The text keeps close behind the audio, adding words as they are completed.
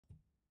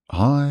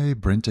Hi,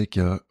 BrenTech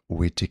here,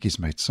 where tech is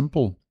made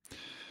simple.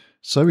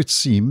 So it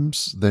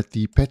seems that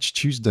the Patch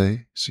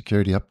Tuesday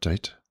security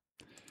update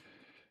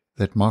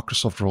that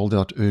Microsoft rolled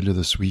out earlier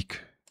this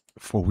week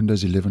for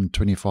Windows 11,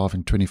 25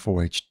 and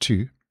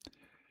 24H2,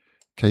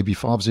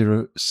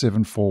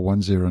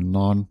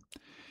 KB5074109,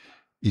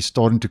 is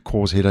starting to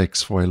cause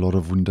headaches for a lot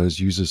of Windows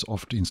users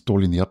after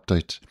installing the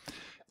update.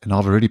 And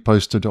I've already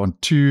posted on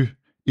 2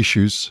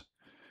 issues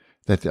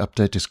that the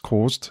update has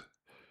caused.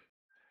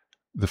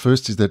 The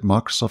first is that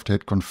Microsoft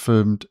had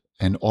confirmed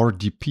an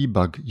RDP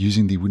bug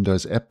using the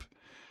Windows app.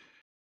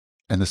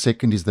 And the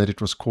second is that it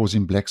was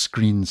causing black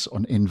screens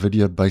on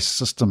NVIDIA-based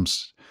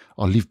systems.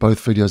 I'll leave both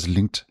videos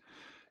linked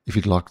if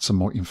you'd like some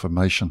more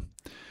information.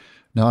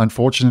 Now,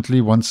 unfortunately,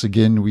 once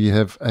again, we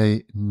have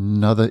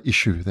another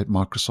issue that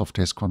Microsoft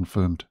has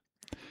confirmed.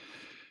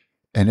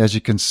 And as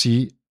you can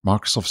see,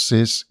 Microsoft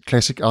says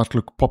classic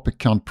Outlook pop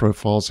account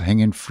profiles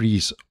hang and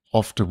freeze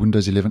after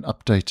Windows 11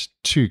 update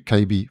to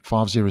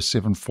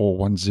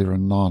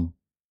KB5074109.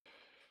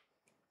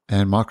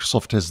 And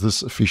Microsoft has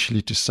this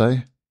officially to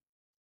say.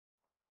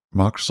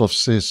 Microsoft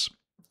says,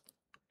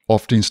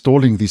 after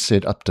installing the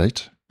said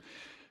update,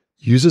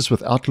 users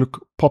with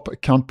Outlook pop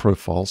account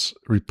profiles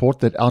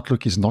report that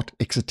Outlook is not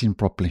exiting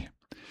properly.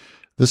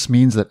 This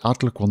means that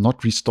Outlook will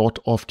not restart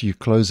after you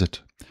close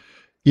it.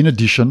 In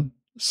addition,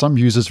 some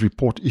users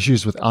report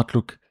issues with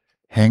Outlook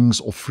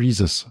hangs or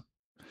freezes.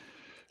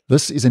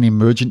 This is an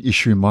emergent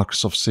issue,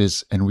 Microsoft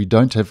says, and we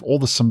don't have all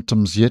the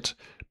symptoms yet,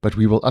 but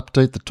we will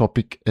update the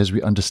topic as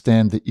we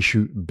understand the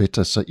issue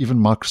better. So even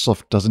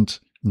Microsoft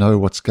doesn't know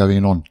what's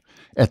going on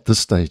at this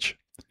stage.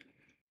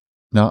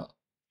 Now,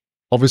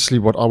 obviously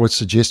what I would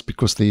suggest,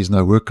 because there is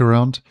no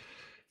workaround,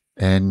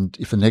 and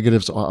if the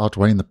negatives are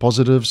outweighing the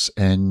positives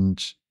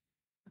and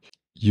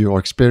you are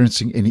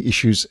experiencing any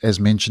issues as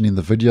mentioned in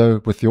the video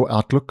with your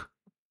Outlook,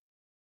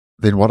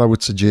 then what I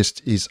would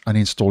suggest is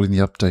uninstalling the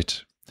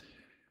update.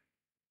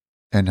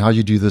 And how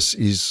you do this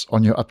is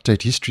on your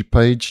update history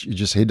page, you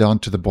just head down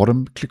to the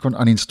bottom, click on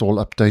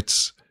uninstall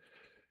updates,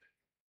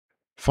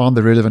 find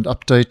the relevant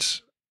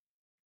update,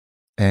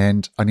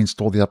 and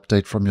uninstall the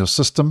update from your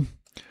system,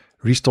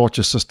 restart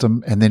your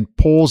system, and then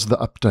pause the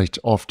update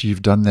after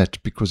you've done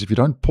that. Because if you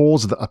don't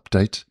pause the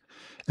update,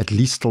 at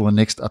least till the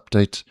next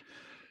update,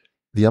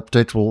 the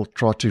update will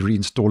try to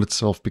reinstall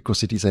itself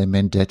because it is a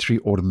mandatory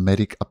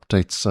automatic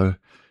update. So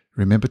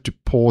remember to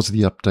pause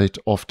the update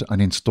after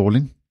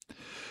uninstalling.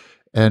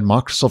 And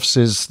Microsoft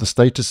says the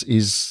status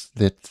is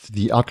that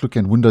the Outlook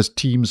and Windows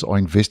teams are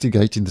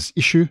investigating this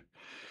issue,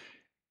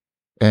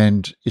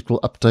 and it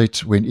will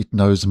update when it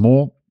knows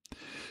more.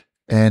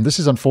 And this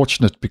is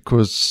unfortunate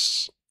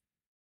because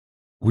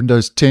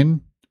Windows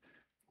 10,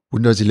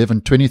 Windows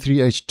 11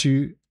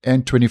 23H2,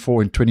 and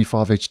 24 and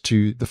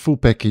 25H2, the full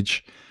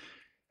package,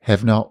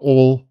 have now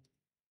all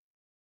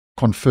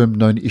confirmed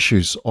known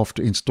issues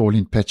after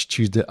installing Patch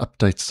Tuesday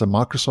updates. So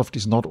Microsoft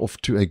is not off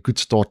to a good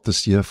start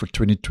this year for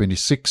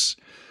 2026.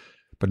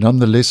 But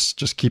nonetheless,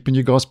 just keeping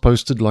you guys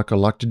posted like I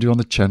like to do on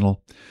the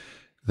channel,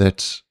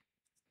 that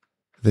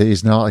there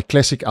is now a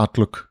classic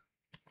Outlook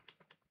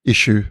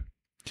issue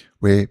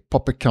where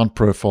pop account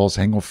profiles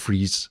hang or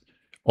freeze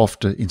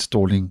after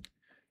installing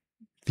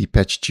the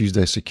Patch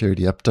Tuesday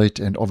security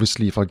update. And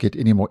obviously, if I get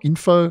any more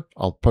info,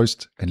 I'll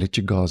post and let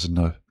you guys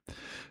know.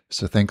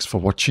 So thanks for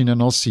watching,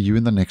 and I'll see you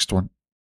in the next one.